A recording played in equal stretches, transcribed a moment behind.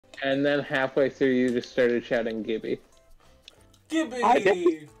And then halfway through, you just started shouting Gibby. Gibby! I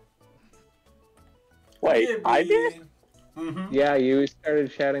did. Wait, Gibby! I did? Mm-hmm. Yeah, you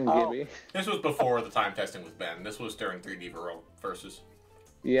started shouting Oh. Gibby. This was before the time testing with Ben. This was during 3D versus.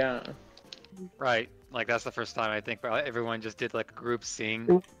 Yeah. Right. Like, that's the first time I think everyone just did, like, a group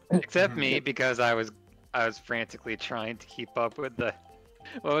sing. Except me, because I was frantically trying to keep up with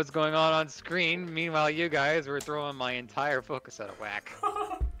what was going on screen. Meanwhile, you guys were throwing my entire focus out of whack.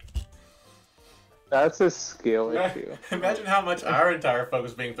 That's a skill issue. Imagine how much our entire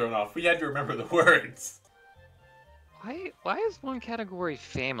focus being thrown off. We had to remember the words. Why is one category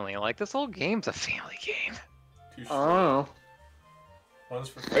family? Like, this whole game's a family game. Oh. One's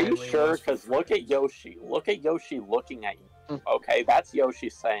for Are family, you sure? one's for Because look at Yoshi. Look at Yoshi looking at you. Mm. Okay, that's Yoshi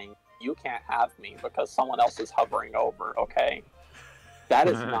saying, you can't have me because someone else is hovering over, okay? That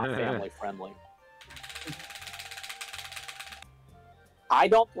is not family friendly. I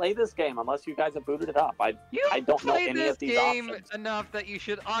don't play this game unless you guys have booted it up. I don't know any of these game options. enough that you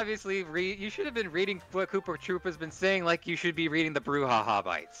should obviously read. You should have been reading what Cooper Troop has been saying, like you should be reading the Brouhaha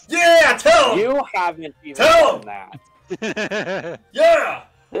Bites. Yeah, tell him! You haven't even Tell done him! that. Yeah!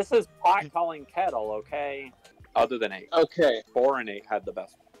 This is pot calling kettle, okay? Other than 8. Okay. 4 and 8 had the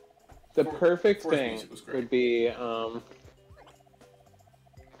best one. The Fourth perfect music thing was great. would be,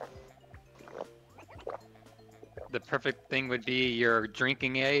 The perfect thing would be your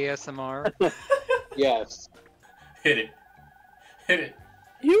drinking ASMR. yes. Hit it. Hit it.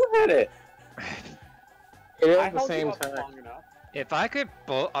 You hit it. It is I at the held same you up time. long enough. If I could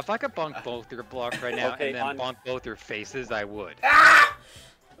bonk both your blocks right now Okay, and then bonk both your faces, I would. Ah!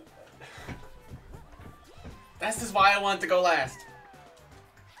 That's just why I wanted to go last.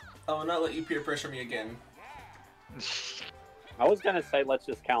 I will not let you peer pressure me again. I was gonna say let's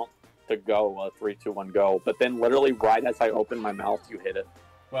just count to go, 3, 2, 1, go. But then literally right as I opened my mouth, you hit it.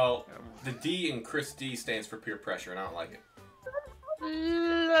 Well, the D in Chris D stands for peer pressure, and I don't like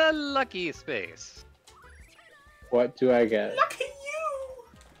it. Lucky space. What do I get? Lucky you!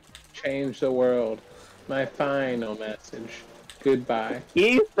 Change the world. My final message. Goodbye.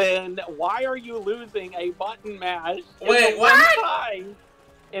 Ethan, why are you losing a button mash? Wait, what?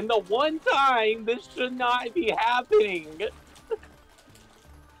 In the one time, this should not be happening.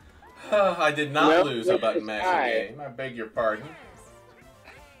 I did not No, lose a button mash I- game. I beg your pardon.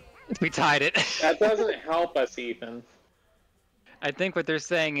 We tied it. That doesn't help us, Ethan. I think what they're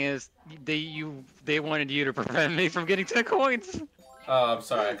saying is they wanted you to prevent me from getting 10 coins. Oh, I'm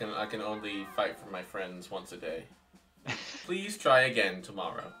sorry. I can only fight for my friends once a day. Please try again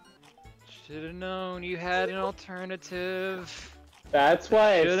tomorrow. Should have known you had an alternative. That's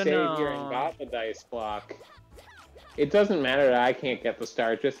why I Shoulda stayed here and known. got the dice block. It doesn't matter that I can't get the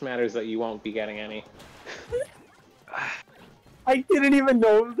star, it just matters that you won't be getting any. I didn't even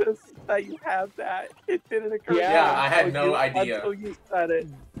notice that you have that. It didn't occur. Yeah, I had no idea. Until you said it.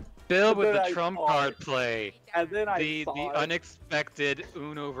 Bill And with then the I trump saw card it. play. And then I The saw it. unexpected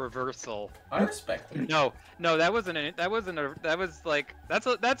Uno reversal. I respect it. No, that wasn't a, that was like that's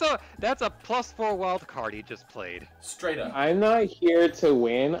a +4 wild card he just played. Straight up. I'm not here to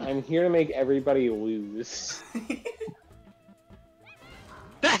win, I'm here to make everybody lose.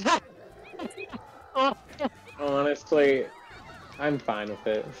 Honestly, I'm fine with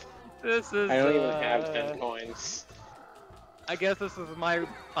it. This is I don't even have 10 coins. I guess this is my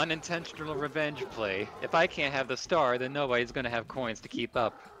unintentional revenge play. If I can't have the star, then nobody's gonna have coins to keep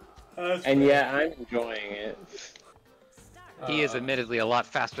up. And yet, I'm enjoying it. He is admittedly a lot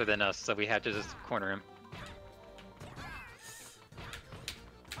faster than us, so we had to just corner him.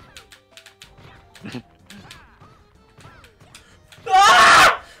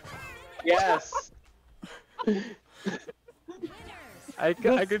 Ah! Yes! I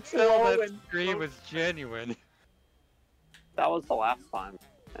could tell that and scream was genuine. That was the last time,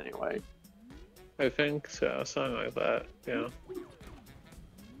 anyway. I think so, something like that, yeah.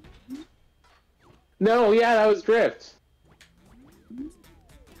 No, yeah, that was Drift.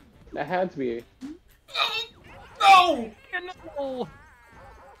 That had to be. No! No!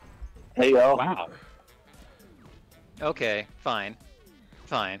 Hey, yo. Wow. Okay, fine.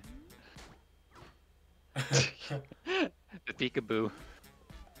 Fine. The peekaboo.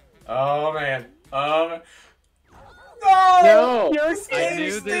 Oh man. No! No! Your I knew game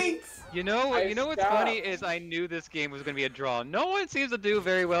this. stinks! You know I what's funny stopped. is I knew this game was gonna be a draw. No one seems to do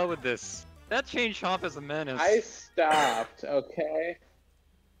very well with this. That changed Chomp as a menace. I stopped, okay?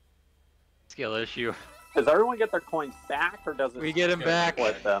 Skill issue. Does everyone get their coins back, or does it We get 'em back.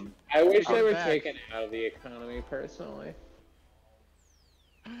 split them? I wish they I'm were back. taken out of the economy, personally.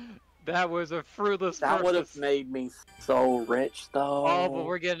 That was a fruitless That would have purpose. made me so rich, though. Oh, but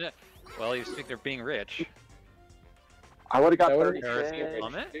we're getting it. Well, you speak of being rich. I would have got That would've 36. been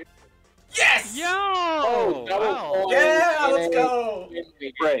On it? Yes! Yo! Oh, double Wow. point. Yeah, let's go!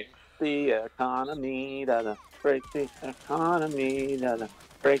 Break the economy, da-da. Break the economy, da-da.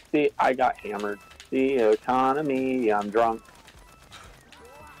 Break the... I got hammered. The economy, I'm drunk.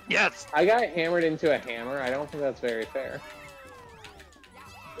 Yes! I got hammered into a hammer. I don't think that's very fair.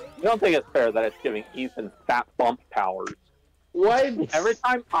 You don't think it's fair that it's giving Ethan fat bump powers? What? Every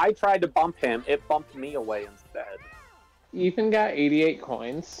time I tried to bump him, it bumped me away instead. Ethan got 88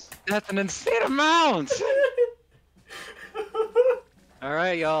 coins. That's an insane amount!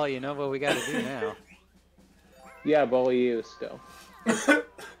 Alright, y'all, you know what we gotta do now. Yeah, bully you still.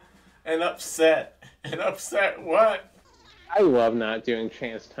 And upset. And upset what? I love not doing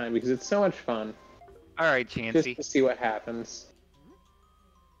chance time because it's so much fun. Alright, Just Chansey. to see what happens.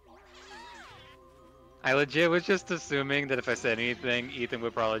 I legit was just assuming that if I said anything, Ethan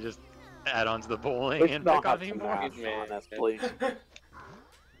would probably just add on to the bowling Let's and not pick on have me some more. ass, honestly.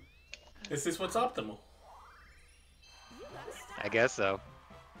 This is what's optimal. I guess so.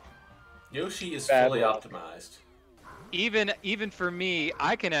 Yoshi is Bad fully luck. optimized. Even for me,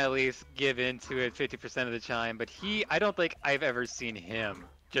 I can at least give into it 50% of the time, but I don't think I've ever seen him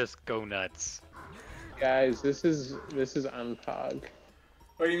just go nuts. Guys, this is unpog.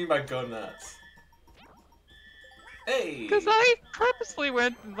 What do you mean by go nuts? Hey! Because I purposely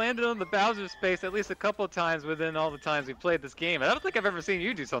landed on the Bowser space at least a couple of times within all the times we played this game, and I don't think I've ever seen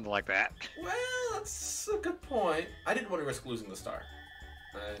you do something like that. Well, that's a good point. I didn't want to risk losing the star.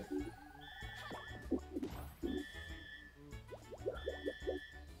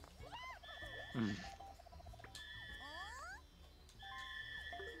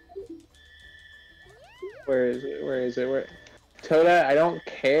 Where is it? Where is it? Where? Toda, I don't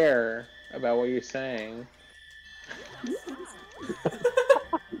care about what you're saying.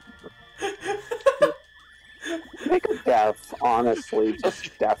 Make a deaf, honestly.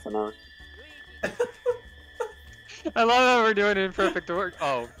 Just deafen her. I love how we're doing it in perfect order.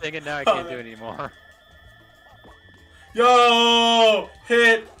 Oh, dang it, now I can't do it anymore. Yo!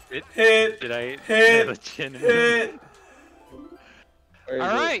 Hit! Hit! Did I Hit! the chin? Hit! Where is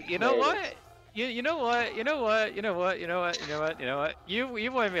Alright, it? you know There it what? is. You know what? You know what? You know what? You know what? You know what? You know what?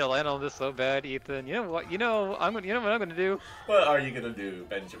 You wanted me to land on this so bad, Ethan. You know what? You know what I'm gonna do? What are you gonna do,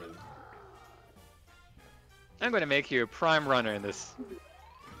 Benjamin? I'm gonna make you a prime runner in this.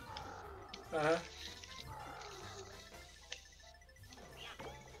 Uh-huh.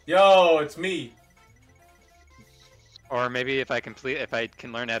 Yo, it's me. Or maybe if I can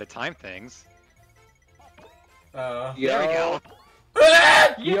learn how to time things. Uh. There we go.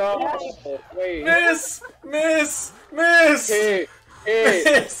 Ah! Yo! Wait. Miss! Miss! Miss! Hey! Hey!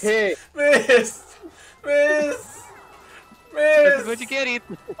 Miss! Hey! Miss! Miss! This Miss! is what you get,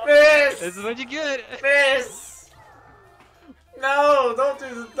 Ethan. Miss! This is what you get. Miss! No! Don't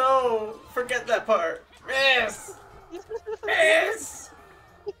do this! No! Forget that part! Miss! Miss!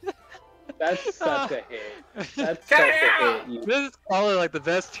 That's such a hit. That's such a hit. You- This is probably like the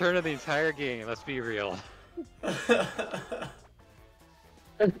best turn of the entire game. Let's be real.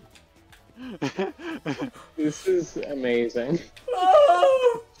 This is amazing.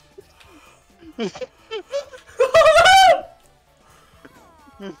 Oh!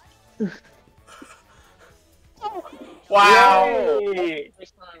 Wow! Yay!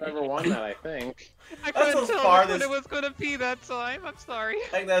 First time I've ever won that, I think. I That's couldn't the tell farthest- which one it was gonna be that time. I'm sorry. I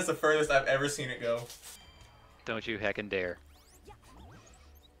think that's the furthest I've ever seen it go. Don't you heckin' dare.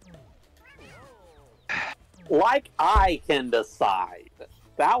 Like I can decide.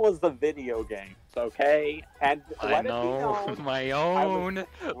 That was the video games, okay? And I let know it be known, my own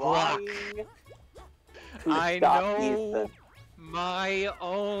luck. trying to I stop know Ethan. my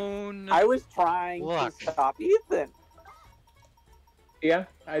own. I was trying Luck. to stop Ethan. Yeah,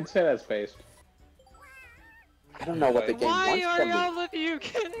 I'd say that's based. I don't know what the game Why wants are from me. all of you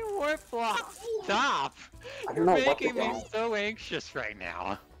getting warp blocks? Stop! I You're don't know what the making me game. so anxious right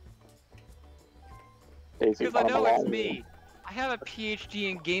now. Daisy, Because I I'm know it's alone. me. I have a PhD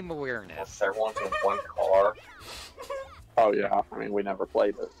in game awareness. Everyone's in one car. Oh yeah, I mean we never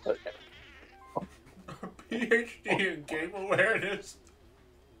played it. But... PhD in game awareness.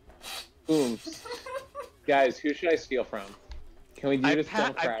 Boom. Guys, who should I steal from? Can we do this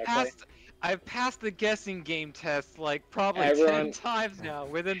democratically? I've passed the guessing game test like probably Everyone 10 times now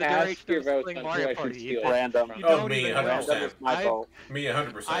within the cast duration your of votes playing on who Mario I should Party. steal. Random. You Oh, don't me, even know. 100%. Random is my I- vote. Me,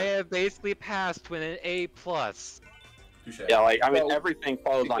 100%. I have basically passed with an A+. Touche. Yeah, like I mean Well, everything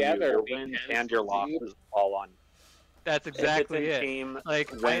falls on you. together Your we wins can and your succeed. losses fall on. That's exactly if it's it. in team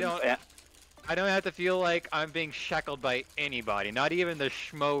Like wins I don't have to feel like I'm being shackled by anybody. Not even the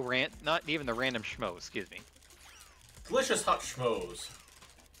not even the random schmo. Excuse me. Delicious hot schmoes.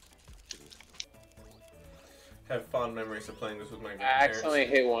 Have fond memories of playing this with my I grandparents. accidentally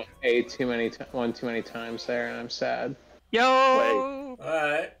hit one too many times there, and I'm sad. Yo. Wait.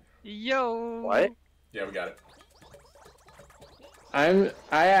 Alright. Yo. What? Yeah, we got it. I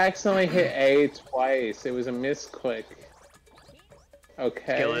accidentally hit A twice. It was a misclick.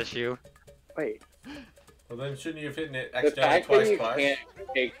 Okay. Skill issue. Wait. Well, then shouldn't you have hit it The accidentally fact that you twice? can't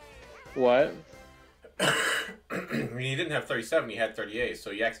take what? I mean, you didn't have 37, you had 38,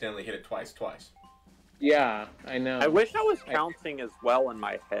 so you accidentally hit it twice. Yeah, I know. I wish I was counting as well in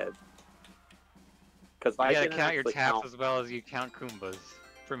my head. Because I You gotta didn't count your actually taps count. as well as you count Goombas.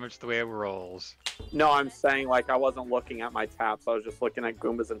 Pretty much the way it rolls. No, I'm saying like I wasn't looking at my taps. I was just looking at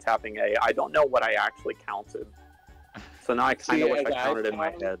Goombas and tapping A. I don't know what I actually counted. So now I kind of wish I counted in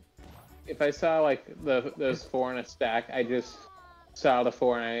my head. If I saw like those 4 in a stack, I just saw the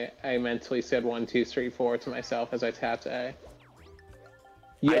 4 and I mentally said 1, 2, 3, 4 to myself as I tapped A.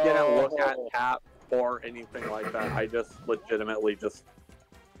 I didn't look at tap or anything like that. I just legitimately just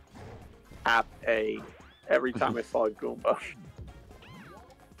tapped A every time I saw a Goomba.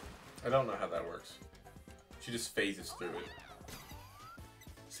 I don't know how that works. She just phases through it.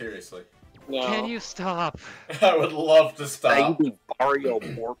 Seriously. No. Can you stop? I would love to stop. Baby Barrio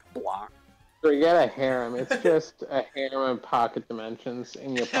Bork block. Forget a harem. It's just a harem of pocket dimensions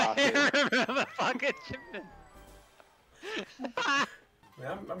in your pocket. Pocket shipment.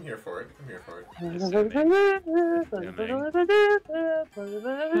 Yeah, I'm here for it. I'm here for it.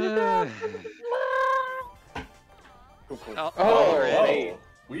 Already.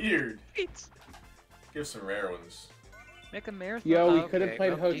 Weird. Wait. Give some rare ones. Make a marathon. Yo, we Okay, could have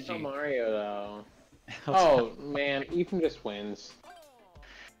played well, Hotel GG. Mario though. Oh man, Ethan just wins.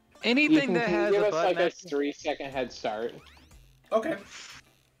 Anything Ethan, that can has you give a us button. like a 3-second head start? Okay.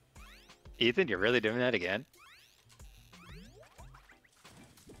 Ethan, you're really doing that again?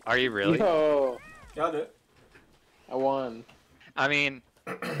 Are you really? Yo, Got it. I won. I mean,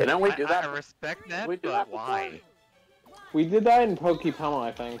 Didn't we do that? I respect that, We do but that why? We did that in Poke Pummel,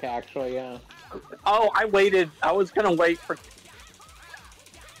 I think, actually, yeah. Oh, I waited. I was gonna wait for.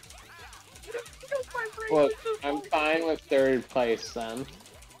 Look, I'm fine with 3rd place then.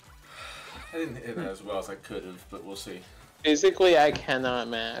 I didn't hit it as well as I could have, but we'll see. Physically, I cannot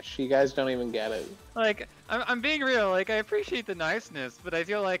match. You guys don't even get it. Like, I'm being real. Like, I appreciate the niceness, but I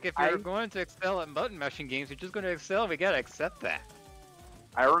feel like if you're going to excel at button mashing games, you're just going to excel. We gotta accept that.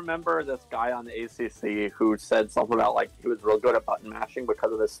 I remember this guy on the ACC who said something about like he was real good at button mashing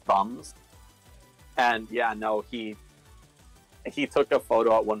because of his thumbs. And yeah, no, he took a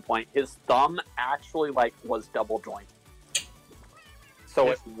photo at one point. His thumb actually like was double joint, so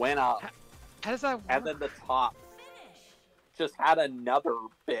it went up, How does that work? and then the top just had another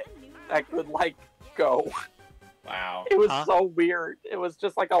bit that could like go. Wow. It was Huh? so weird. It was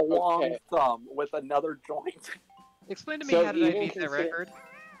just like a long thumb with another joint. Explain to me So how did I even beat that record?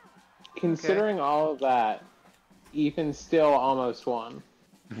 Considering all of that, Ethan still almost won.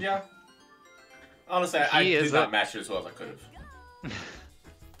 Yeah. Honestly, I He did is not a- match it as well as I could have.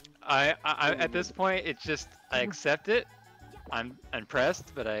 I at this point, it's just I accept it. I'm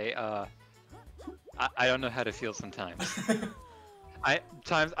impressed, but I don't know how to feel sometimes.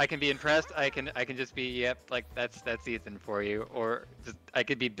 Times I can be impressed. I can just be yep, like that's Ethan for you, or just I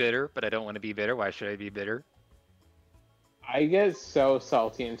could be bitter, but I don't want to be bitter. Why should I be bitter? I get so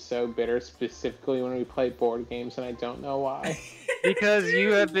salty and so bitter, specifically when we play board games, and I don't know why. Because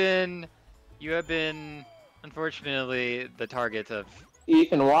you have been, unfortunately, the target of.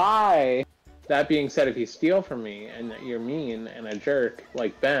 Ethan, why? That being said, if you steal from me and you're mean and a jerk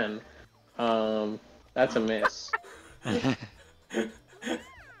like Ben, that's a miss.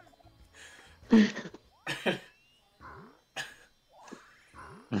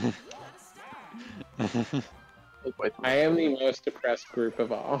 I am the most depressed group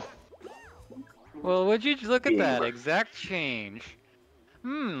of all. Well, would you look at that exact change?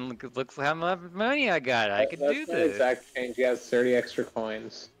 Looks how much money I got. I could do That's not this. exact change. He has 30 extra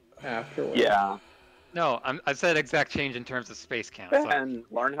coins afterwards. Yeah. No, I said exact change in terms of space count. So. Ben,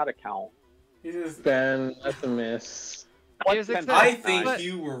 learn how to count. He just... Ben, that's a miss. Here's What's the 10 I plus think 9?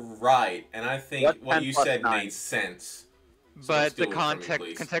 you were right, and I think What's what 10 you plus said 9? made sense. So But the steal it from me, context,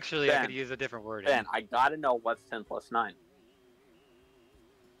 please. contextually, I Ben. could use a different word. Ben, I gotta know what's 10 plus 9.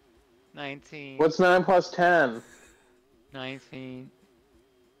 19. What's 9 plus 10? 19.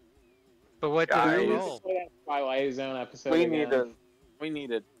 But what did Guys. I We need to roll? play that Twilight Zone episode We again.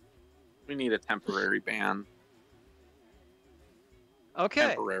 need a temporary ban. Okay,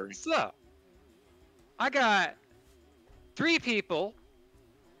 Temporary. so I got 3 people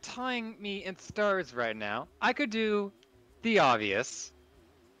tying me in stars right now. I could do the obvious,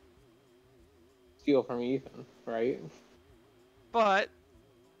 Steal from Ethan, right? but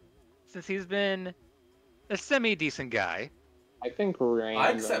since he's been a semi-decent guy, I think random. I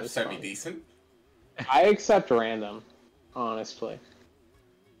accept is fine. semi-decent. I accept random, honestly.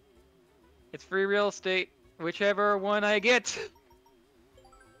 it's free real estate. Whichever one I get.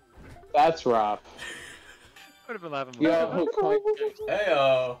 That's rough. Would have been laughing. Yo, coin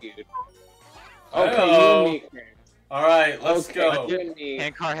Heyo. dude. Okay, you Heyo. and me, Chris. All right, let's Okay, go. you and me.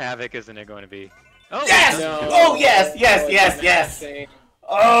 And Car Havoc, isn't it going to be? Oh, Yes! No. Oh, yes, yes, No, yes, it's yes. not.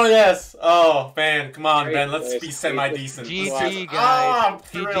 Oh, yes. Oh, man, come on, Great Ben. Let's list. be semi-decent. GG, Oh, guys. I'm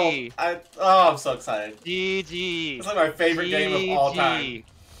thrilled. GG. I'm so excited. GG. It's like my favorite game of all time.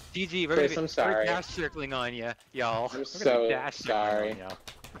 GG. We're Chris, gonna I'm be, sorry. We're dash circling on you, y'all. I'm We're so gonna be dash circling sorry. on y'all.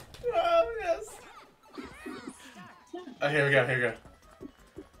 Oh, yes. Oh, here we go, here we go.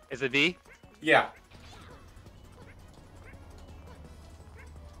 Is it B? Yeah.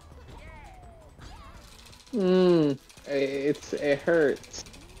 It hurts.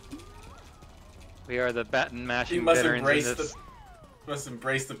 We are the button You mashing must veterans embrace in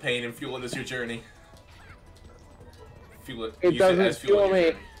the this. pain and fuel it as your journey. Fuel it. It use doesn't as fuel in fuel your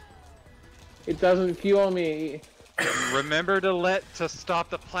me. journey. It doesn't fuel me. Remember to stop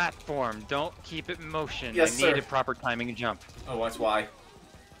the platform. Don't keep it in motion. Yes, I need sir. a proper timing and jump. Oh, that's why.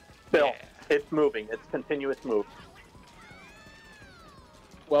 Bill, Yeah. it's moving. It's continuous move.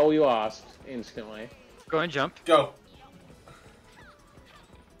 Well, we lost instantly. Go and jump. Go.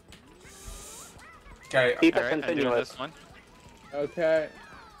 Okay. Keep All it right, I'm doing continuous. this one. Okay.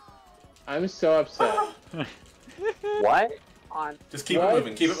 I'm so upset. What? On Just keep What? it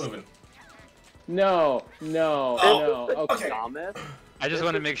moving. Keep it moving. No. Oh, Okay. okay. dumbest? I just This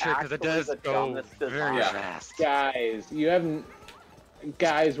want to is make sure because it actually does the go dumbest very design. Yeah. fast. Guys,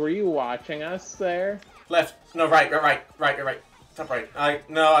 Guys, were you watching us there? Left. No, right. Top right.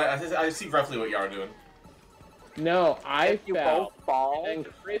 I see roughly what you are doing. No, I If you fell. both fall, And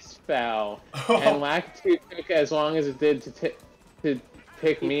Chris fell. Oh, And Lactu took as long as it did to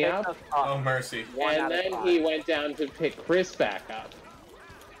pick he me picked up. us up oh mercy. one And at a then time. he went down to pick Chris back up.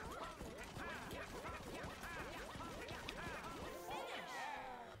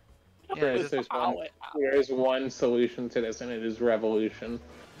 Yeah, Chris, just there's one solution to this, and it is revolution.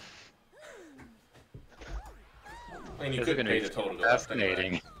 I mean, you This is could gonna pay be the total to go left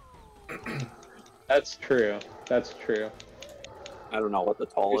fascinating. anyway. That's true. That's true. I don't know what the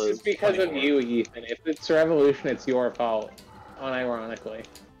toll This is. is because of 24. you, Ethan. If it's revolution, it's your fault. Unironically.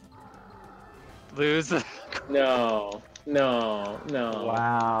 Lose. No.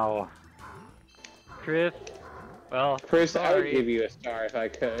 Wow. Chris. Well, Chris, I would sorry. give you a star if I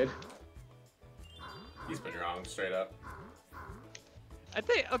could. He's been wrong, straight up. I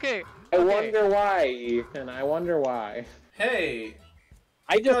think. Okay. I okay. wonder why, Ethan. I wonder why. Hey,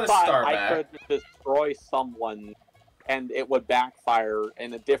 I Got a just thought star I back. could destroy someone and it would backfire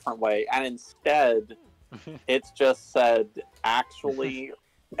in a different way. And instead, it's just said, actually,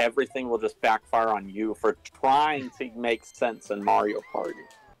 everything will just backfire on you for trying to make sense in Mario Party.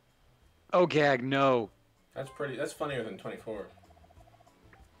 Oh, gag, no. that's funnier than 24.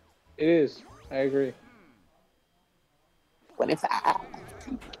 It is. I agree. When it's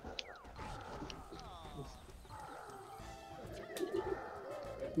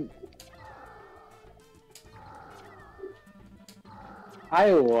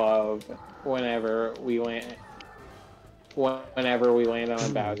I love whenever we land on a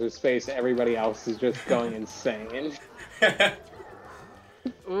Bowser space, everybody else is just going insane.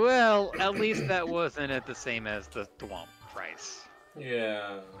 Well, at least that wasn't at the same as the Thwomp price.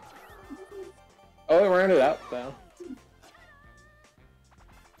 Yeah. Oh, it rounded up though.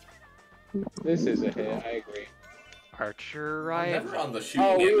 This is a hit. I agree. Archer I'm right? never on the shooting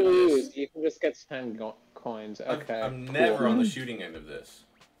Oh, we end of this. lose. You can just get 10 coins. Okay. I'm cool. never on the shooting end of this.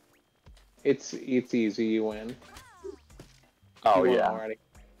 It's easy. You win. Oh, You won yeah. already.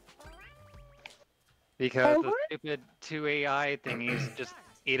 Because the stupid 2 AI thingies just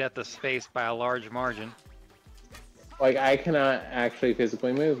eat up the space by a large margin. Like I cannot actually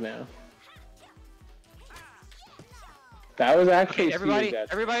physically move now. That was actually Okay, to your detriment.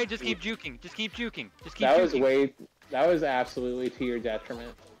 everybody just keep juking. Just keep juking. Just keep That juking. was absolutely to your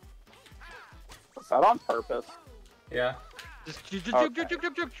detriment. Was that on purpose? Yeah. Just juke, Okay.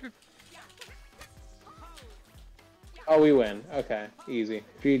 juke. Oh, we win. Okay, easy.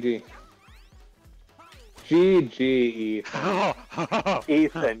 GG. GG, Ethan.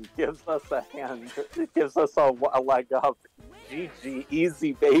 Ethan gives us a hand, gives us a leg up. GG,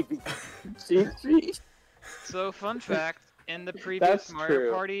 easy baby. GG. So, fun fact: in the previous That's Mario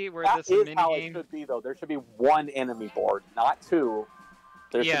true. Party, where That this is mini how it game, should be, though. There should be one enemy board, not two.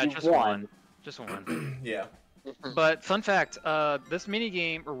 There yeah, should be just one, just one. Yeah. But fun fact: this mini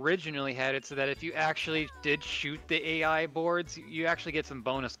game originally had it so that if you actually did shoot the AI boards, you actually get some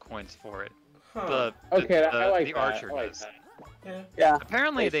bonus coins for it. Huh. Okay, I like the that. archer I like does. that. Yeah. Yeah.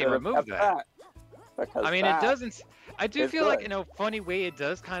 Apparently, they should've removed kept that. Because I mean, that it doesn't. I do is feel like good. in a funny way, it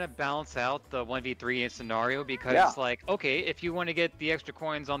does kind of balance out the 1v3 scenario because, Yeah. like, okay, if you want to get the extra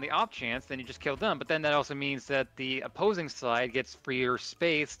coins on the off chance, then you just kill them. But then that also means that the opposing side gets freer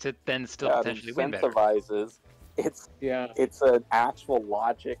space to then still Yeah, it potentially win better. incentivizes. Yeah. It's an actual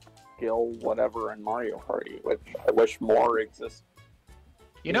logic, skill, whatever in Mario Party, which I wish more exists.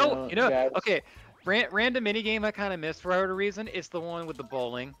 You know, Yeah, okay. Random minigame I kind of missed for whatever reason. It's the one with the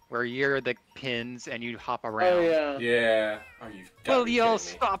bowling where you're the pins and you hop around. Oh yeah. Yeah. Oh, you've got Will to be you all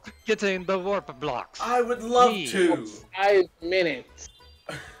kidding me. stop getting the warp blocks? I would love Please. to. 5 minutes.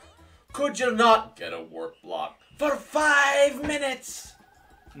 Could you not get a warp block for 5 minutes?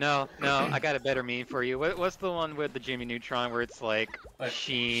 No, I got a better meme for you. What's the one with the Jimmy Neutron where it's like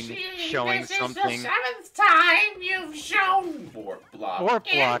Sheen showing something? This is the 7th time you've shown warp block. Warp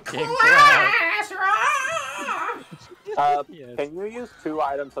blocking. Yes. Can you use 2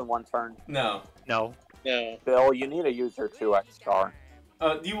 items in one turn? No. No. No. Bill, you need to use your 2x star.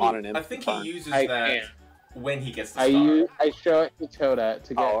 You On will, an I think he instant uses I that can't. when he gets the star. I show it to Toda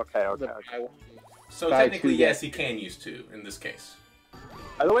to get Oh, okay. the So buy technically, 2 yes, get- he can use 2 in this case.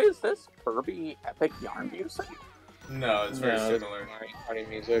 By the way, is this Kirby Epic Yarn music? No, it's very No, similar. Mario Party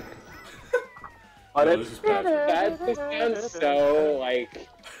music. But No, it's this is bad. That just sounds so like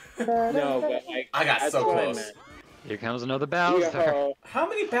no, but like I got that's so what I close. meant. Here comes another Bowser. Yo, How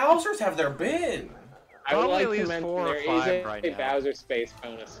many Bowsers have there been? I would Probably like at to least mention 4 or there is 5 a right now. Bowser Space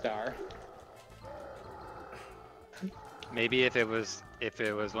bonus star. Maybe if it was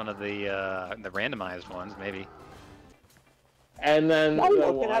one of the randomized ones, maybe. And then Y'all the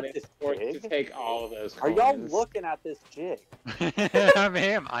looking one at is this forced to jig? take all of those Are coins. y'all looking at this jig?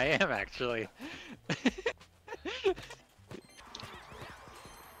 I am actually.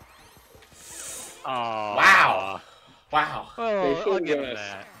 Oh. Wow. Wow. They Oh, should I'll have give given him us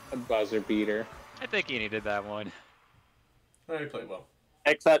that. a buzzer beater. I think he needed that one. He played well.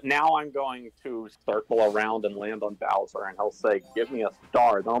 Except now I'm going to circle around and land on Bowser, and he'll say, "Give me a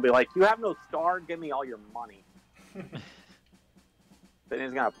star." Then I'll be like, "You have no star. Give me all your money." Then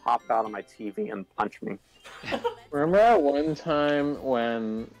he's gonna pop out on my TV and punch me. Remember that one time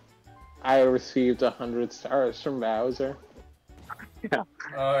when I received 100 stars from Bowser?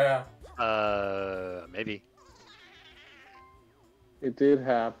 Oh, yeah. Maybe. It did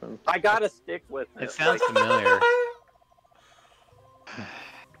happen. I gotta stick with it. It sounds familiar.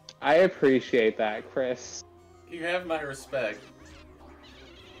 I appreciate that, Chris. You have my respect.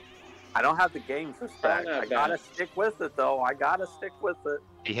 I don't have the game's respect. not I gotta bad. stick with it, though. I gotta stick with it.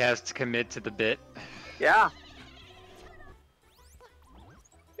 He has to commit to the bit. Yeah.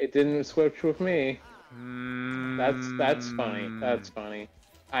 It didn't switch with me. That's funny. Mm. That's funny.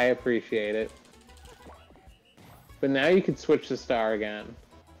 I appreciate it. But now you can switch the star again.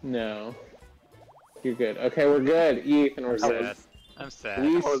 No. You're good. Okay, we're good, Ethan. We're I'm good. sad. I'm sad.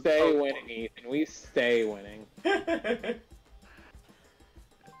 We stay winning, Ethan. We stay winning.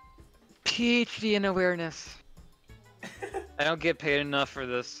 PhD in awareness. I don't get paid enough for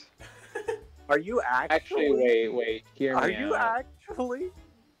this. Are you Actually, wait. Hear me Are you out. actually?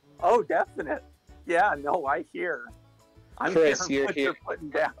 Oh, definite. Yeah, no, I hear. I'm Chris, hearing you're what here. you're putting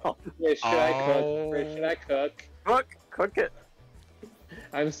down. Chris, should I cook? Oh. Chris, should I cook? Cook it.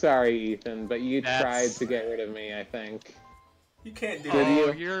 I'm sorry, Ethan, but you That's- tried to get rid of me, I think. You can't do Did it.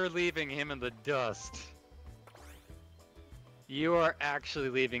 Oh, you? you're leaving him in the dust. You are actually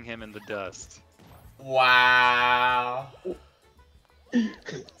leaving him in the dust. Wow.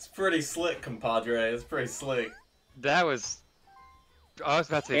 It's pretty slick, compadre. It's pretty slick. That was. I was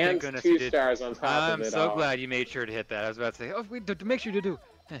about to say, thank And goodness 2 you did. stars on top I'm of it so all. glad you made sure to hit that. I was about to say, oh, wait, make sure to do.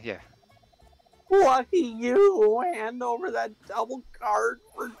 Yeah. Lucky you! Hand over that double card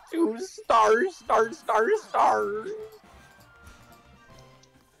for 2 stars. Stars.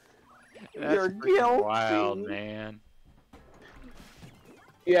 That's You're freaking guilty. wild, man.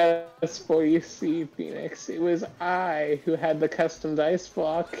 Yes, for you see, Phoenix, it was I who had the custom dice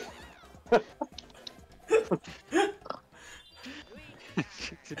block.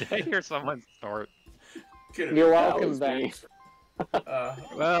 Did I hear someone snort? Could've You're been welcome, was Ben. me.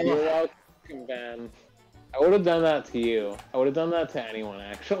 Well, You're welcome, Ben. I would have done that to you. I would have done that to anyone,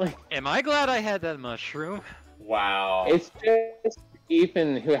 actually. am I glad I had that mushroom? Wow. It's just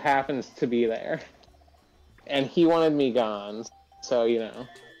Ethan who happens to be there. And he wanted me gone, so, you know.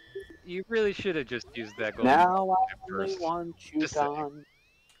 You really should have just used that golden Now I first. only want you Just saying. gone.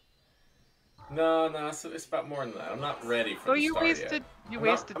 No, it's about more than that. I'm not ready for Oh, the you star wasted. yet. You I'm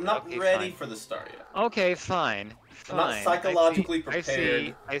wasted. not okay, ready fine. for the star yet. Okay, fine. I'm not Fine. psychologically I see.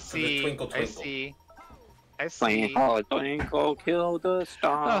 prepared I for the see. twinkle I twinkle. see. I see. Twinkle, twinkle, kill the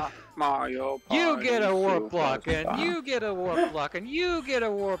star. Oh. Mario You Party get a warp block, and Superstar. you get a warp block, and you get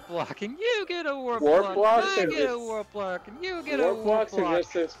a warp block, and you get a warp Warp block. blocks I are get a just- warp block, and you get a Warp warp blocks are block.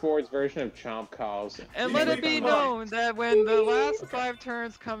 just this board's version of chomp calls. And let it be known that when the last 5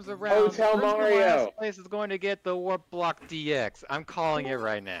 turns comes around, Hotel the person in Mario. last place is going to get the warp block DX. I'm calling it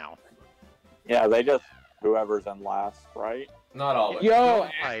right now. Yeah, they just whoever's in last, right? Not always. Yo,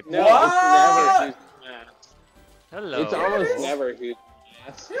 Pipe. no, What? it's never who's last. Hello. It's Yeah, it almost is. never who's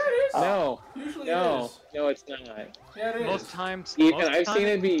last. Yeah, it is. No, Usually it no, is. no, it's not. Yeah, it is. Most times, Ethan, most I've time, seen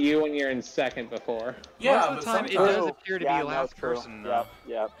it be you when you're in second before. Yeah, most of but the time it sometimes- does appear to be Yeah, the no, last true. person. Yep,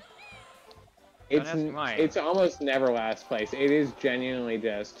 yep. Don't It's ask me why. it's almost never last place. It is genuinely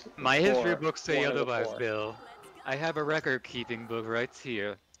just. My history four, books say one of the otherwise, four. Bill. I have a record-keeping book right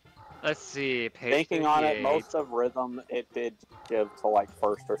here. Let's see, page Thinking on it, 58. most of Rhythm, it did give to like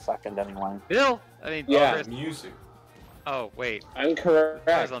first or second anyway. Bill! I mean, Yeah. Chris- Music. Oh, wait. I'm I correct.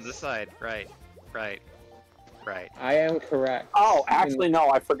 was on this side. Right. I am correct. Oh, actually, no,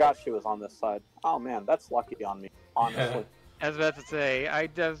 I forgot she was on this side. Oh man, that's lucky on me, honestly. I was about to say, I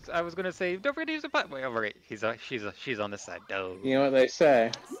was gonna say, don't forget to use the button. Wait, oh, right. She's on this side. No. You know what they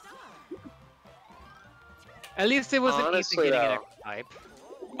say? At least it wasn't Honestly, Ethan getting though. an extra type.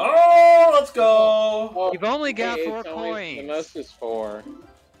 Oh, let's go! Well, You've only got it's 4 only- coins. The most is 4.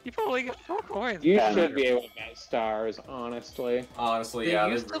 You've only got 4 coins. You Yeah. should be able to get stars, honestly. Honestly, They yeah.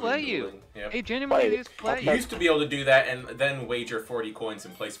 used they're to let really you. dueling. Yep. Hey, genuinely, Wait, used to play You you. used to be able to do that and then wager 40 coins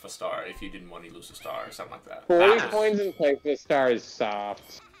in place of a star if you didn't want to lose a star or something like that. 40 That was- coins in place of a star is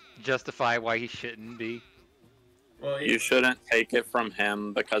soft. Justify why he shouldn't be. Well, You shouldn't take it from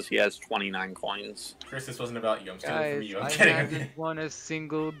him because he has 29 coins. Chris, this wasn't about you. I'm stealing from Guys, you. I'm I kidding. haven't won a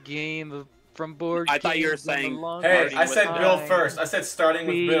single game from board I thought you were games in a saying- long Hey, Starting I with said time. Bill first. I said starting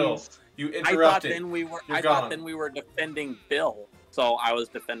with Bill. Please. You I thought interrupted. then we were. You're I gone. thought then we were defending Bill, so I was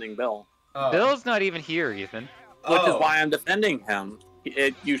defending Bill, Oh. Bill's not even here, Ethan. which is Oh. why I'm defending him.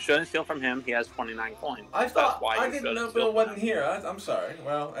 You shouldn't steal from him. He has 29 coins. I That's thought why I you didn't shouldn't know steal Bill from wasn't him. here. I'm sorry.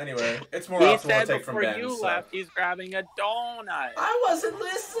 Well, anyway, it's more He optional to said take from before Ben. you so. left, he's grabbing a donut. I wasn't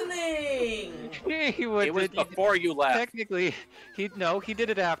listening. He would. It was before you left. Technically, he did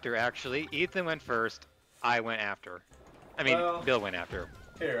it after. Actually, Ethan went first. I went after. I mean, Well- Bill went after.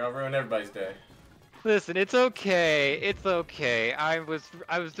 Here, I'll ruin everybody's day. Listen, it's okay. It's okay. I was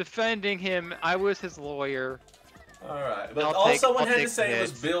defending him. I was his lawyer. All right, but I'll all take- someone I'll had to take say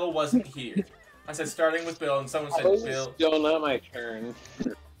was hits. Bill wasn't here. I said starting with Bill, and someone said This is Bill. still not my turn.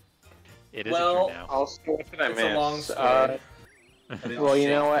 It is Well, a turn now. Also, what did I It's miss? a long story. I didn't Well, you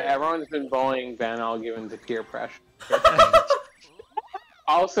know shake what? it. Everyone's been bullying Ben. I'll give in to peer pressure.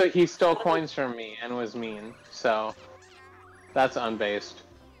 Also, he stole coins from me and was mean, so that's unbased.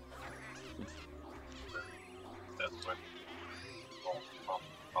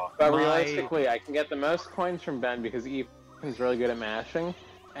 But My- realistically, I can get the most coins from Ben because Ethan's really good at mashing,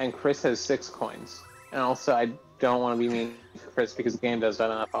 and Chris has 6 coins. And also, I don't want to be mean to Chris because the game does that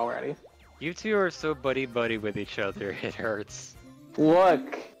enough already. You two are so buddy-buddy with each other. It hurts.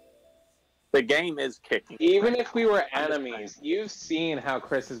 Look, The game is kicking. even if we were I'm just enemies, you've seen how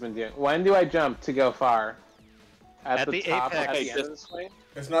Chris has been doing. When do I jump to go far? At the the top, apex. at the Okay, end of the swing?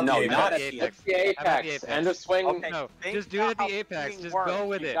 It's not No, the not apex. at the It's the How about the apex. apex? End of swing. Okay, No, think just do it at about the how apex. swing Just works. go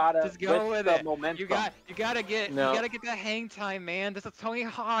with You it. gotta- Just go with the it. Momentum. You gotta get No. you gotta get that hang time, man. This is Tony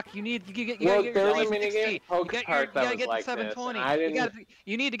Hawk. You need you Well, gotta get there your was a 60. minigame You poke got part you that gotta was get like the this, 720. and I didn't.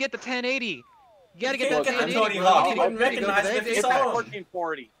 You need to get the 1080. You gotta get Look, that I'm 1080. Tony bro. Hawk. You You gotta wouldn't go recognize to it if the you Get saw the him.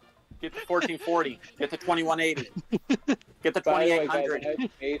 1440. Get the 1440. Get the 2180. Get the By the way, guys, 2800. I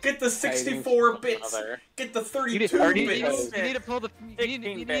have faith Get the in 64 Titan's bits. mother. Get the You 32 need, bits. you need to pull the. You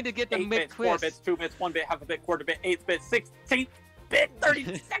need to get the 8 mid bits, 4 twist. bits, 2 bits, 1 bit, half a bit, quarter bit, 8 bit, 16 bit,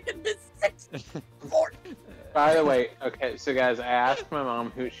 32nd bit, 6, 4. By the way, okay, so guys, I asked my mom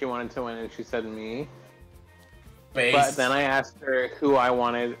who she wanted to win, and she said me. Base. But then I asked her who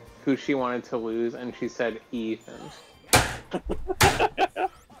she wanted to lose, and she said Ethan.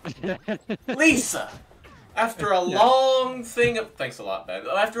 Lisa, after a long thing of... Thanks a lot, Ben.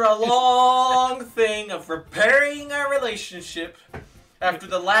 After a long thing of repairing our relationship, after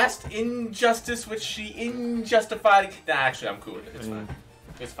the last injustice which she injustified... Nah, actually, I'm cool with it. It's fine.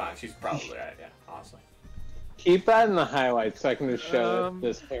 It's fine. She's probably right, yeah, honestly. Keep that in the highlights so I can just show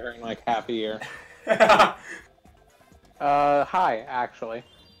this hair in like half a year. Hi, actually.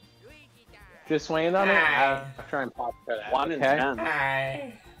 Just land on it after I'm popped for that. 1 in okay? 10.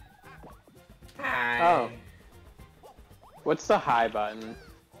 Hi. Hi. Oh. What's the hi button?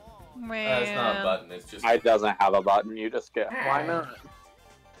 It's not a button, it's just... It doesn't have a button, you just get... Why not?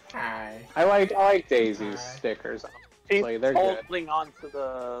 Hi. I like Daisy's stickers. She's Honestly, they're good. holding on to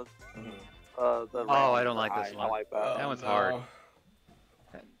the... Oh, I don't like this one. I like that. That one's hard.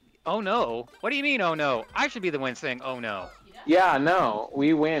 Oh no! What do you mean, oh no? I should be the one saying, oh no. Yeah, no,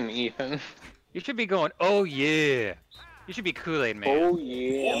 we win, Ethan. You should be going, oh yeah. You should be Kool-Aid Man. Oh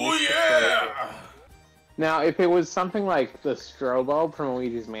yeah. Oh yeah! Now, if it was something like the strobe bulb from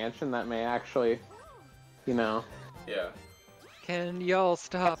Luigi's Mansion, that may actually, you know. Yeah. Can y'all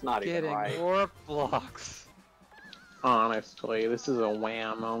stop That's not even getting right. warp blocks? Honestly, this is a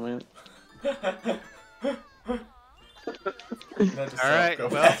wham moment. Alright, go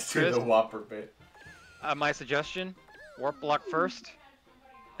well, back to Chris- the Whopper bit. My suggestion, warp block first.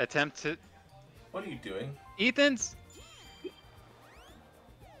 Attempt to... What are you doing? Ethan's...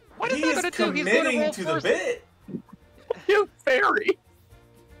 What is He that is gonna do? He's gonna committing roll to first. the bit! You fairy!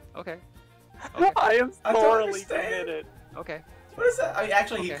 Okay. Okay. I am I don't thoroughly understand. committed. Okay. What is that? I mean,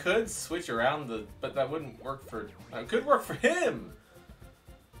 actually, he Okay. could switch around the... But that wouldn't work for... It could work for him!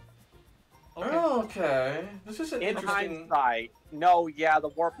 Okay. Oh, okay. This is an In interesting... hindsight, no, yeah, the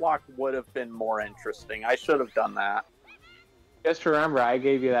warp block would have been more interesting. I should have done that. Just remember, I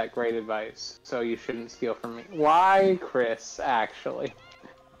gave you that great advice, so you shouldn't steal from me. Why, Chris, actually?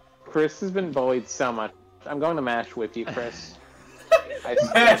 Chris has been bullied so much. I'm going to mash with you, Chris.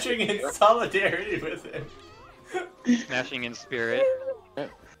 Mashing in solidarity with him. Smashing in spirit.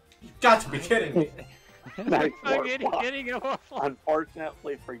 You've got to be kidding me. Nice I'm warp block. getting it off.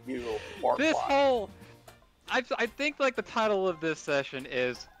 Unfortunately for you, warp This block. whole... I think like the title of this session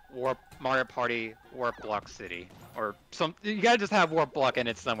is Mario Party Warp Block City. Or some... You gotta just have Warp Block in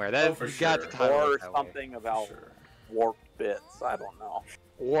it somewhere. That, Oh, for you got sure. to title Or it that way. something about Sure. warp bits. I don't know.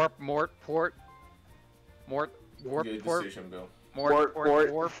 Warp, Mort, Port... Mort, Warp, Good Port... decision, Bill. Mort, Port, Port,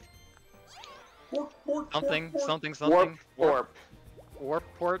 Port. Warp... Something, something, Warp, something. warp. Warp,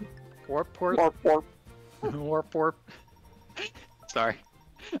 Port... Warp, Port... Warp, warp. Warp, Warp... Sorry.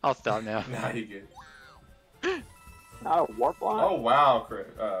 I'll stop now. Nah, you good. Not a warp block? Oh, wow,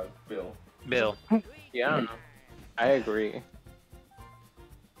 Bill. Bill. Yeah, I agree.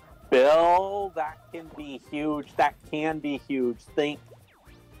 Bill, that can be huge. That can be huge. Think,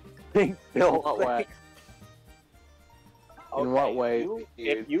 Bill. In what way? Okay, In what way?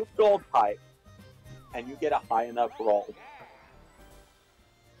 If you gold pipe and you get a high enough roll,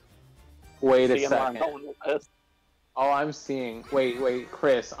 Wait a seeing where I'm second. going with this? All I'm seeing... Wait,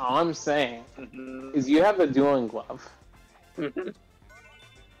 Chris. All I'm saying Mhm. is you have the dueling glove. Mhm.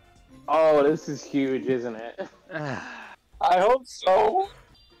 Oh, this is huge, isn't it? I hope so.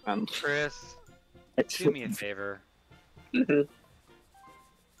 Chris, do me a favor. Mhm.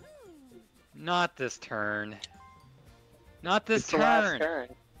 Not this turn. Not this It's the last turn.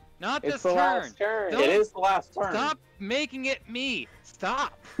 turn. Not It's this the turn. last turn. Don't- It is the last turn. Stop making it me.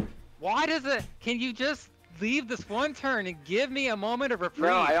 Stop. Why does it? Can you just leave this one turn and give me a moment of reprieve?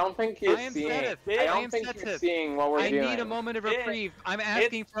 No, I don't think you're I am seeing. sensitive. I I don't am think you're sensitive. seeing what we're I doing. need a moment of It- reprieve. I'm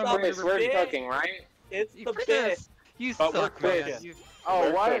asking for a moment Chris, of we're reprieve. cooking, right? It's the Chris, bit. you But we're suck, man. cooking. You- Oh,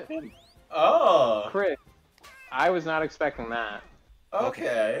 We're what? cooking. Oh, Chris, I was not expecting that.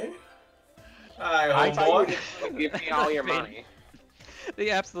 okay. Hi, I thought you were homeboy. going to give me all your money.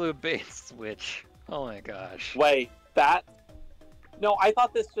 The absolute bait switch. Oh my gosh. Wait, that? No, I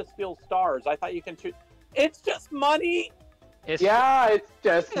thought this just steals stars. I thought you can choose. It's just money. It's Yeah, it's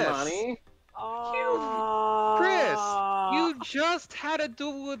just Yes. money. Chris, you just had a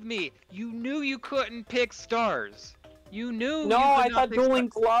duel with me. You knew you couldn't pick stars. You knew. No, you could I not thought pick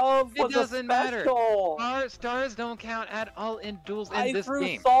dueling stars. glove It was doesn't a matter. special. Stars don't count at all in duels in I this threw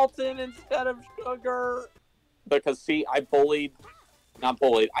game. salt in instead of sugar. Because see, not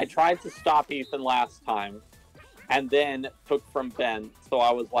bullied. I tried to stop Ethan last time, and then took from Ben. So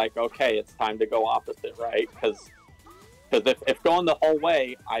I was like, okay, it's time to go opposite, right? Because if going the whole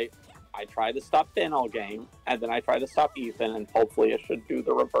way, I tried to stop Ben all game, and then I tried to stop Ethan, and hopefully it should do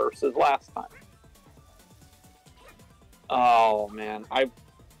the reverse as last time. Oh man,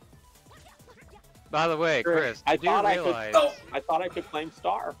 By the way, Chris, I you do thought realize. I thought I could claim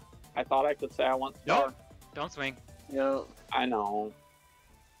star. I thought I could say I want star. Nope. Don't swing. You know, I know.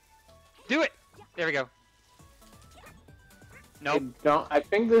 Do it. There we go. Nope. I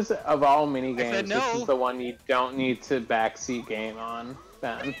think this, of all mini I said games, no. this is the one you don't need to backseat game on,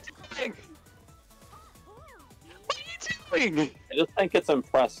 Ben. doing? I just think it's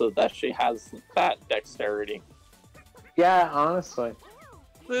impressive that she has that dexterity. Yeah, honestly.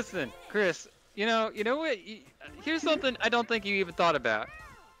 Listen, Chris, you know what? Here's something I don't think you even thought about.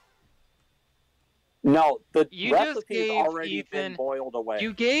 No, the You just recipe's gave already been Ethan. boiled away. You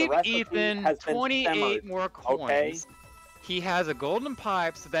The gave recipe Ethan has been 28 simmered, more coins. okay? He has a golden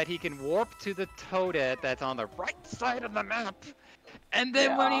pipe so that he can warp to the toadette that's on the right side of the map. And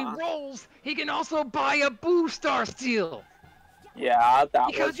then when he Yeah. rolls, he can also buy a Boo Star Steel. Yeah, that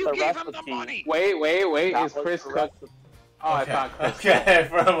Because was you the gave recipe. him the money. Wait. That Is was Chris the cooked? recipe. Oh, Okay. I thought Chris. Okay,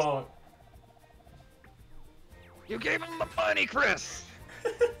 for a moment. You gave him the money, Chris.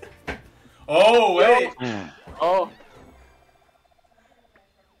 Oh wait. Oh,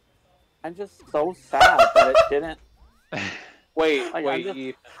 I'm just so sad that it didn't. wait. Like, I'm just-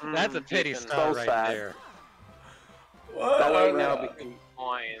 Ethan. That's a pity Ethan, star so right sad. there. What? That way now because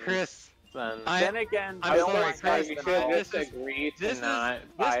coins. Chris, Then Then again, I'm Bill sorry, wants Chris, we us should to know- just agree to this not. this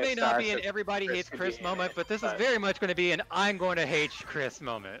buy may a not star be an so everybody hates could Chris be in moment, it, but this is very much going to be an I'm going to hate Chris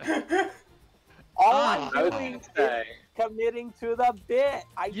moment. All Ah, I'm I was doing gonna is say. committing to the bit.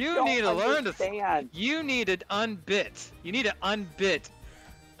 You don't need to learn to- understand. You need to unbit. You need to unbit.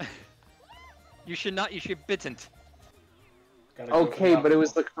 You should not. You should bitent. Gotta go Okay, for but it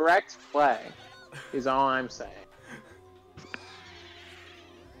was the the correct play. Is all I'm saying.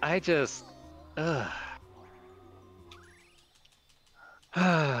 I just.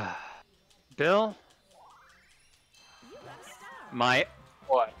 Bill, my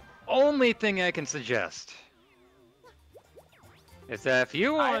What? only thing I can suggest is that if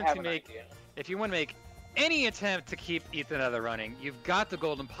you I want have to an make, idea. if you want to make any attempt to keep Ethan out of the running, you've got the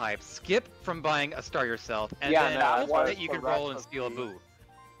golden pipe. Skip from buying a star yourself, and Yeah, then no, hope that that was you the can roll and steal a recipe. boo.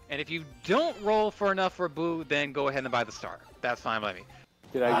 And if you don't roll for enough for a boo, then go ahead and buy the star. That's fine by me.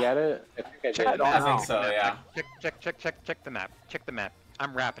 Did I get it? I think I did. I don't I know. think so, yeah. Check the map. Check the map.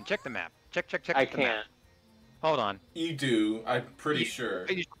 I'm rapping. Check the map. Check I the map. can't. Hold on. You do, I'm pretty sure.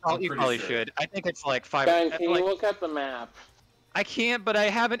 You I'm probably pretty sure. should. I think it's like 5. Ben, can you like, look at the map? I can't, but I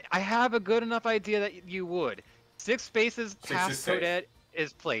have a good enough idea that you would. 6 spaces Six past is safe. Toadette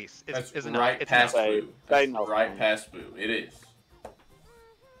is place. That's Is right enough. It's past enough. Say- Boo. say That's no. right past Boo. It is.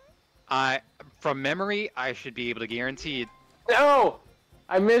 From memory, I should be able to guarantee it. No!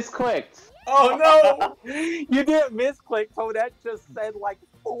 I misclicked. Oh no! You didn't misclick, so that just said like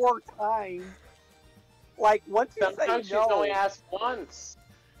 4 times. Like, once you Sometimes say she's no. only asked once.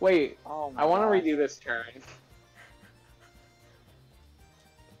 Wait, Oh my I want to gosh. redo this turn.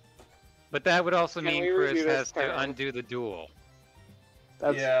 But that would also Can mean we Chris redo this has turn? to undo the duel.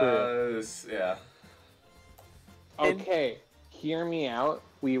 That's yeah, true. yeah. Okay, hear me out.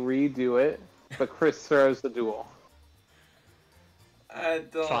 We redo it, but Chris throws the duel. I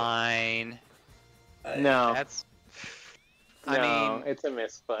don't. Fine. No, That's. no, I mean, it's a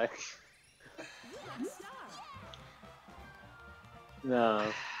misclick.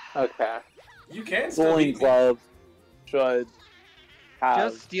 No. Okay. You can still Bowling beat me. Glove should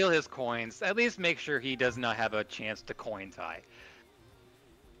have. just steal his coins. At least make sure he does not have a chance to coin tie.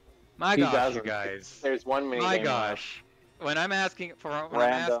 My He gosh, you doesn't. guys. There's one minute. My gosh. When I'm asking for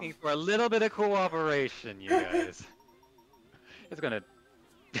Random. a little bit of cooperation, you guys. It's gonna.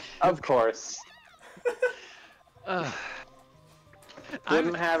 Of course. I'm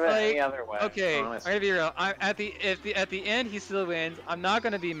Wouldn't have it like, any other way. Okay, I'm honestly. gonna be real. At the end he still wins. I'm not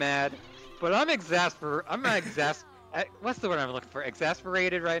gonna be mad, but I'm what's the word I'm looking for?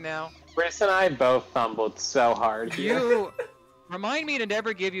 Exasperated right now. Chris and I both fumbled so hard here. You remind me to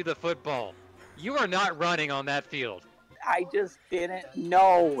never give you the football. You are not running on that field. I just didn't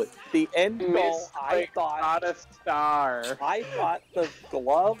know. The end goal, I Misclick, thought. not a star. I thought the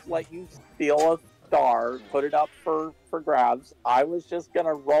glove let you steal a star, put it up for grabs. I was just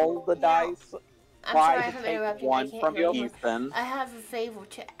gonna roll the dice, I'm try sorry to if I'm take interrupting. I one can't from hear you. Ethan. I have a favor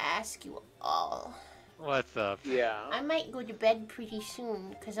to ask you all. What's up? Yeah. I might go to bed pretty soon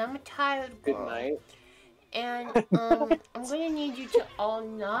because I'm a tired Good girl. night. And I'm gonna need you to all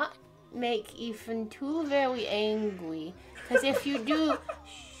not make Ethan too very angry. Because if you do,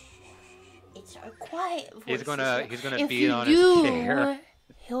 it's a quiet voice. He's gonna If beat you on do, his chair.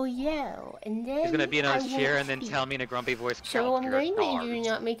 he'll yell, and then He's gonna beat on his I chair won't and then speak. tell me in a grumpy voice. So "Count I'm your going to need you to cards."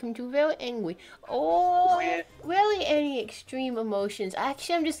 not make him too very angry. Or really any extreme emotions.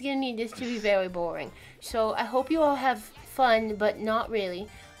 Actually, I'm just gonna need this to be very boring. So I hope you all have fun, but not really.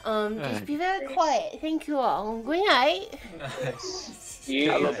 Just be very quiet. Thank you all. Good night.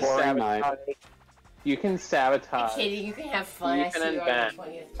 You Have a can boring night. sabotage. You can sabotage. Kidding, you can have fun. I Ethan see and you on Ben. the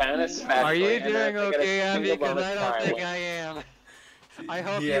 20th. Ben especially. Are you and then doing if they get a okay, Abby? single Because bonus I don't card, think I am. I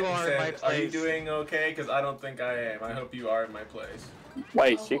hope He you are in said, my place. Are you doing okay? Because I don't think I am. I hope you are in my place.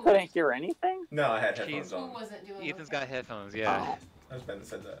 Wait, she couldn't hear anything? No, I had headphones She's- Who on. wasn't doing Ethan's okay? got headphones, yeah. Oh. That's Ben that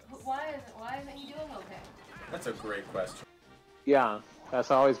said that. Why isn't he doing okay? That's a great question. Yeah, that's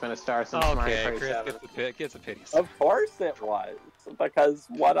always been a star since Mario Okay, Party Chris 7. gets a pity. Of course it was. Because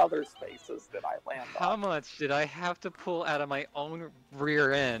what other spaces did I land How on? much did I have to pull out of my own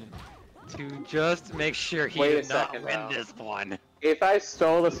rear end to just make sure he Wait a did not second, win though. this one? If I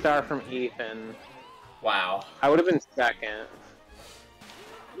stole the star from Ethan, Wow. I would have been second.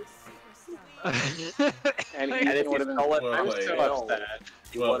 And And Ethan if you would have been. stole it, Well I'm played. so upset.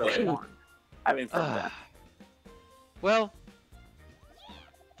 you Well would have played. won. I mean, from that. Well,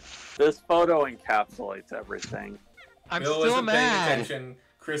 This photo encapsulates everything. I'm Bill still isn't paying mad. attention.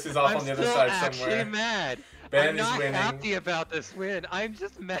 Chris is off I'm on the other still side actually somewhere. mad. Ben I'm is not winning. happy about this win. I'm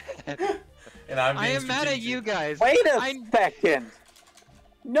just mad. And I'm I being am mad at strategic. you guys. Wait a I- second!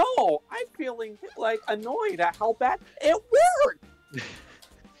 No, I'm feeling like annoyed at how bad it worked.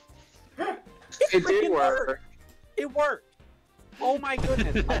 It did freaking work. It worked. Oh my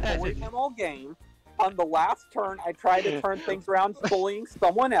goodness! I bullied him all game. On the last turn, I tried to turn things around, bullying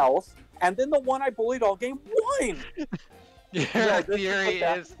someone else, and then the one I bullied all game won. Your No, this is theory the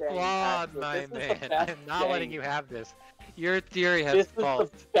best is game, flawed, actually. my This is the man. best I'm not letting game. you have this. Your theory has This is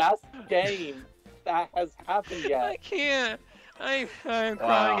fault. the best game that has happened I yet. can't. I'm Wow.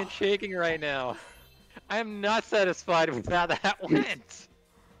 crying and shaking right now. I am not satisfied with how that went.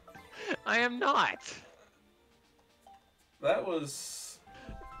 I am not. That was...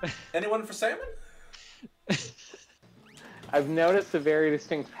 Anyone for salmon? I've noticed a very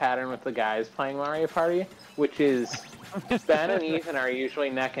distinct pattern with the guys playing Mario Party, which is Ben and Ethan are usually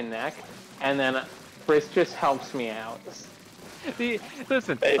neck and neck, and then Chris just helps me out.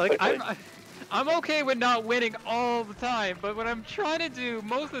 Listen, Basically. like I'm okay with not winning all the time, but what I'm trying to do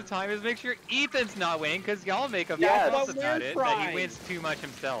most of the time is make sure Ethan's not winning, because y'all make a Yes. fuss That's what about we're it that he trying. wins too much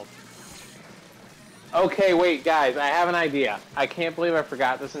himself. Okay, wait, guys, I have an idea. I can't believe I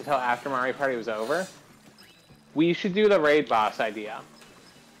forgot this until after Mario Party was over. We should do the raid boss idea.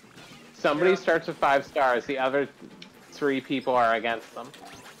 Somebody Yeah. starts with 5 stars, the other 3 people are against them.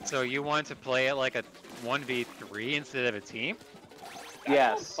 So you want to play it like a 1v3 instead of a team? That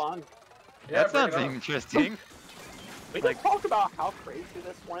Yes. sounds fun. Yeah, That bring it sounds on. interesting. We Like- just talk about how crazy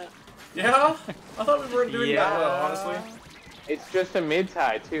this went. Yeah? I thought we weren't doing that well, Yeah. honestly. It's just a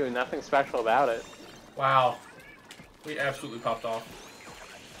mid-tie, too, nothing special about it. Wow. We absolutely popped off.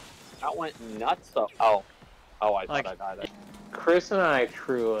 That went nuts. Though. Oh, I Like- thought I died. Chris and I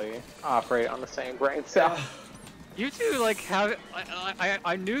truly operate on the same brain cell. You two, like, have...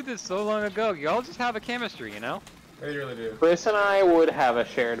 I knew this so long ago. Y'all just have a chemistry, you know? They really do. Chris and I would have a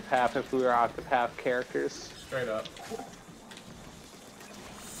shared path if we were Octopath characters. Straight up.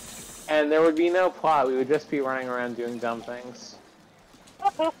 And there would be no plot, we would just be running around doing dumb things.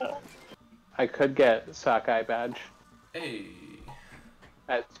 I could get Sockeye badge Hey.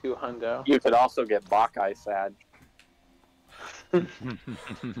 at 2 hundo. You could also get Bokkai sad.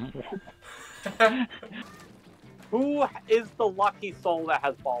 Who is the lucky soul that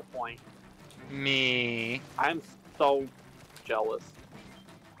has ballpoint? Me. I'm so jealous.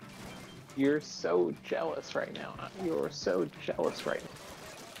 You're so jealous right now. You're so jealous right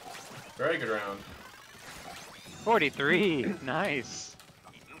now. Very good round. 43. Nice.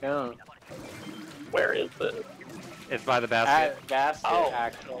 Yeah. Where is this? It's by the basket. At basket, Oh.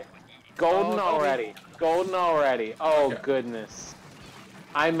 actually. Golden Oh, already. Golden already. Oh, Okay. goodness.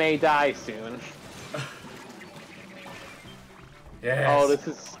 I may die soon. Yes. Oh, this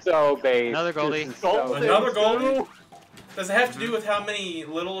is so base. Another Goldie. This is so Another base. Goldie? Does it have to do with how many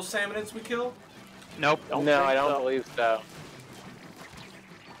little salmonids we kill? Nope. Don't No, think I don't so. believe so.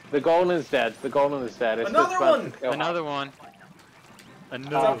 The golden is dead. The golden is dead. It's Another just fun one! to kill. Another one. It's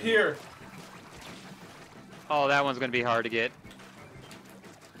Another. up here. Oh, that one's gonna be hard to get.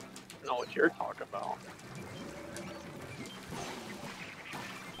 I know what you're talking about.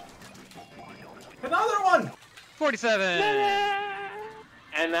 Another one! 47.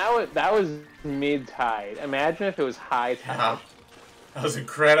 And that was mid-tide. Imagine if it was high-tide. Wow. That was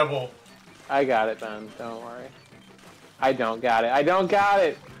incredible. I got it, Ben. Don't worry. I don't got it. I don't got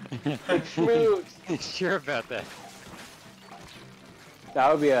it. It moves. Sure about that. That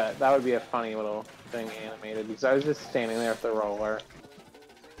would be a funny little thing animated because I was just standing there with the roller.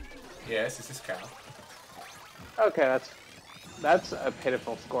 Yes, this is cow. Okay, that's a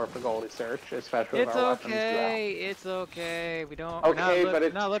pitiful score for Goldie Search, especially It's with our weapons. okay. It's okay. We don't. Okay, but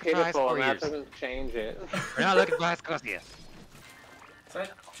it's not looking for high pitiful, score and that years. doesn't change it. We're not looking for high scores yet. Is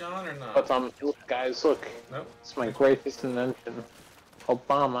that John or not? What's on? Look, guys, look. Nope. It's my greatest invention.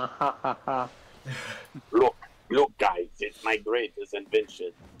 Obama, ha ha ha. Look, guys, it's my greatest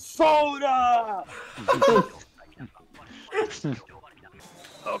invention. Soda!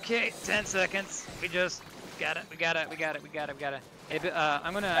 Okay, 10 seconds. We just got it. We got it. Hey,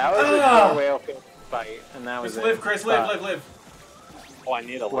 I'm gonna. That was a four whale fight, and that was Chris, it. live, Chris, live. Oh, I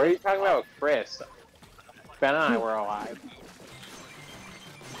need a What are you talking about, Chris? Ben and I were alive.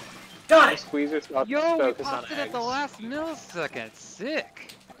 Got it! Squeezer's about to Yo, we focus on popped it at the eggs. last millisecond.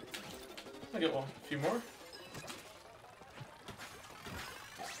 Sick. I'll get one. A few more.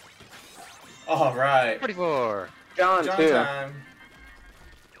 All right. 44. John, John too. time.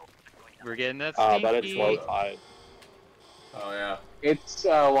 We're getting that but it's stinky. low tide. Oh yeah. It's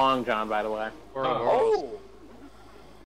Long John, by the way. Or Oh. Oh!